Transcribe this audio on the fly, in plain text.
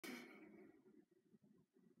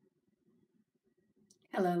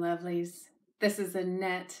Hello, lovelies. This is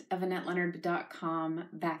Annette of AnnetteLeonard.com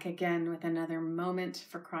back again with another moment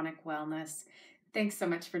for chronic wellness. Thanks so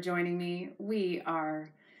much for joining me. We are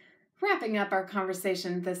wrapping up our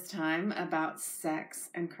conversation this time about sex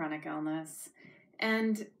and chronic illness.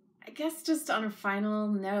 And I guess just on a final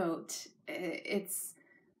note, it's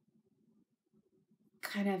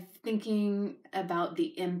kind of thinking about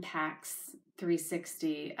the impacts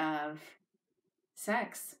 360 of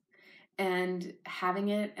sex and having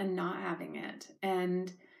it and not having it.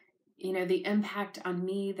 And, the impact on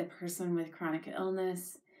me, the person with chronic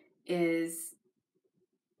illness, is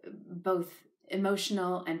both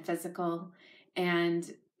emotional and physical.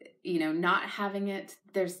 And, not having it,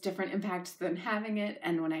 there's different impacts than having it.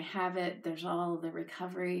 And when I have it, there's all the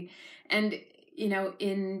recovery. And,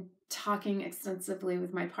 in talking extensively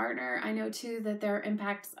with my partner, I know too that there are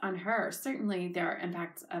impacts on her. Certainly there are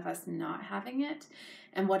impacts of us not having it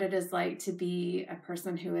and what it is like to be a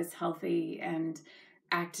person who is healthy and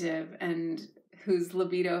active and whose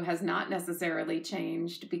libido has not necessarily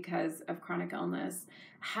changed because of chronic illness,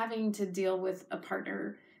 having to deal with a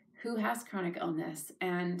partner who has chronic illness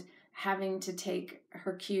and having to take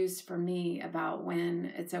her cues from me about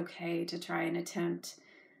when it's okay to try and attempt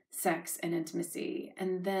sex and intimacy,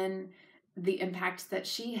 and then the impact that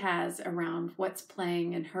she has around what's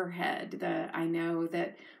playing in her head. I know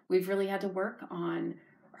that we've really had to work on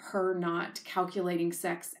her not calculating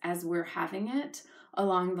sex as we're having it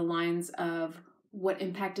along the lines of what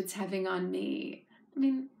impact it's having on me. I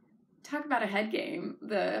mean, talk about a head game.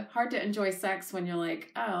 The hard to enjoy sex when you're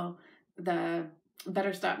like, oh, the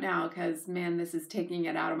better stop now because, man, this is taking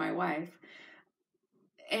it out of my wife.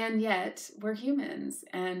 And yet we're humans,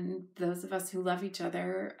 and those of us who love each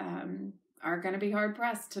other are going to be hard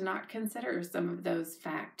pressed to not consider some of those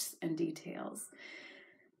facts and details.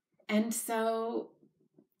 And so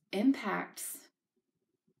impacts,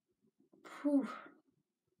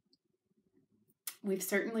 we've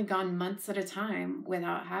certainly gone months at a time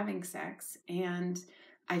without having sex, and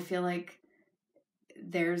I feel like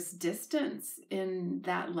there's distance in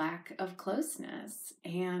that lack of closeness,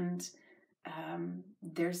 and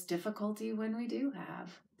there's difficulty when we do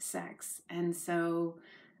have sex. And so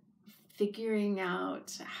figuring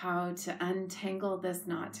out how to untangle this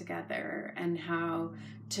knot together and how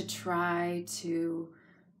to try to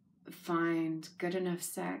find good enough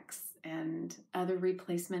sex and other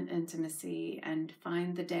replacement intimacy and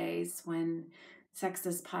find the days when sex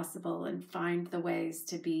is possible and find the ways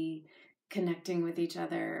to be connecting with each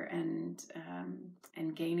other and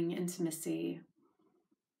gaining intimacy.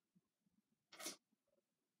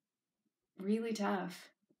 Really tough,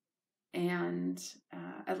 and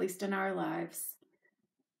at least in our lives,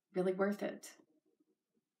 really worth it.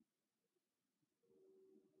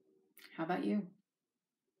 How about you?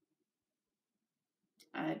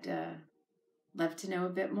 I'd love to know a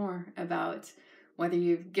bit more about whether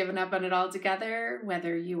you've given up on it altogether,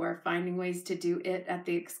 whether you are finding ways to do it at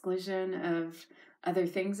the exclusion of other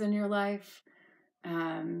things in your life.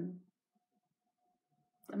 Let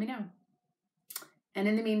me know. And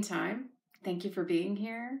in the meantime, thank you for being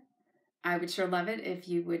here. I would sure love it if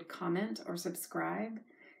you would comment or subscribe.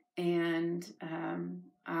 And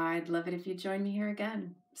I'd love it if you join me here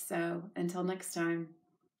again. So until next time,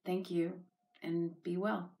 thank you and be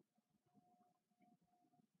well.